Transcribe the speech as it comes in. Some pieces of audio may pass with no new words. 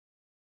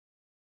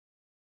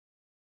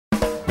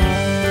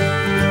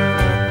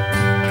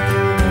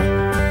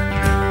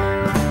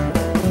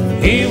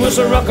He was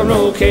a rock and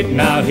roll kid,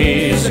 now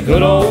he's a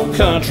good old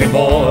country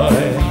boy.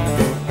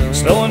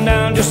 Slowing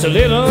down just a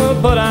little,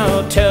 but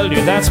I'll tell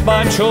you that's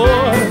by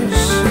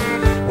choice.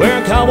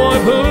 Wearing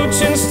cowboy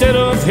boots instead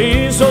of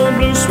his old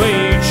blue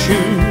suede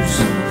shoes.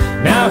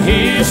 Now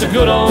he's a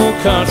good old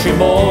country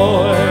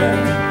boy.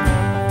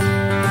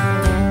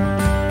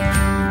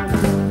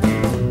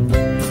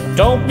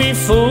 Don't be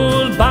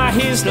fooled by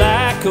his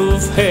lack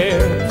of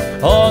hair,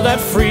 or that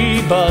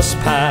free bus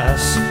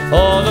pass,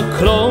 or the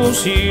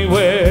clothes he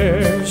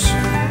wears.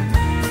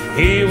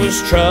 He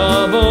was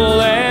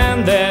trouble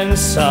and then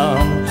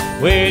some,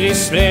 with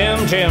his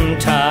Slim Jim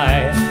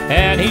tie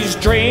and his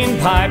drain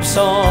pipe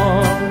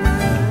song.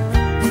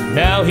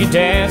 Now he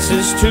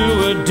dances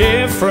to a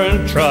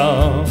different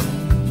drum.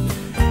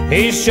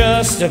 He's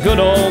just a good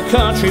old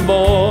country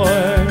boy.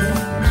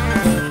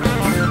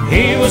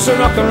 He was a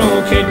rock and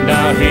roll kid,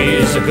 now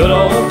he's a good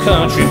old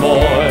country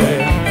boy.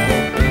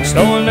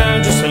 Slowing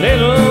down just a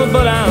little,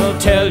 but I'll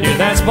tell you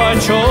that's by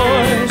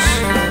choice.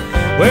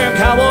 Wear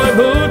cowboy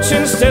boots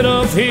instead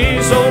of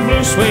his old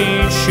blue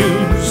suede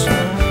shoes.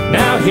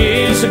 Now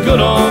he's a good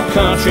old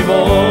country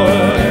boy.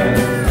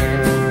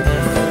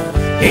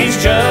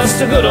 He's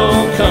just a good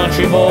old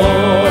country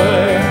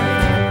boy.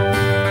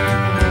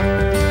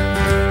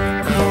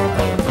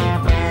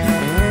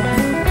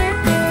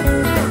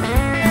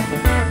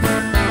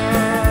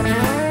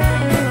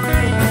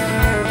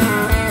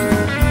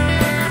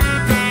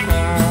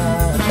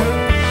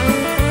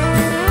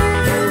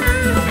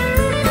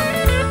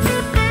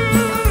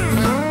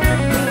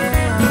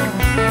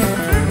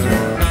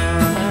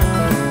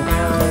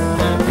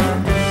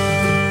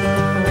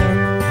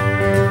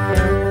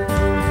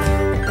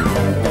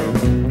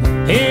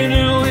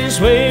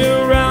 Way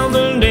around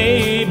the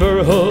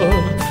neighborhood,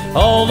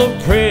 all the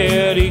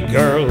pretty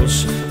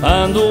girls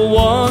and the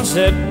ones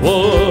that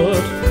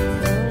would.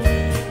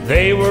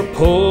 They were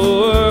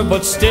poor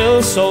but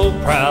still so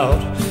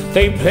proud.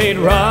 They played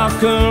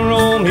rock and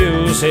roll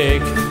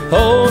music,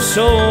 oh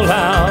so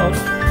loud.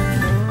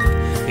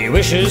 He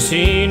wishes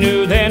he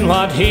knew then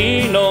what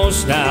he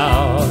knows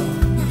now.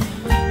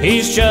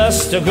 He's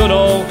just a good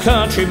old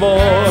country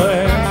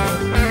boy.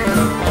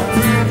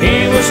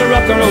 He was a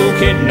rock and roll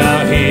kid,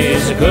 now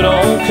he's a good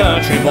old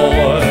country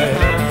boy.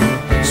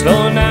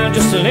 Slowing down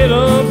just a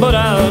little, but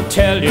I'll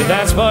tell you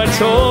that's by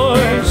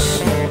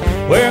choice.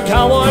 Wear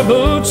cowboy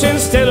boots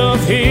instead of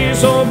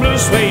his old blue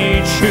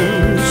suede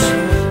shoes.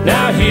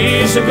 Now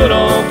he's a good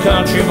old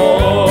country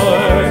boy.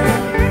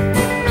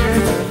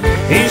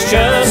 He's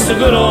just a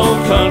good old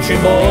country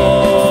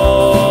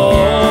boy.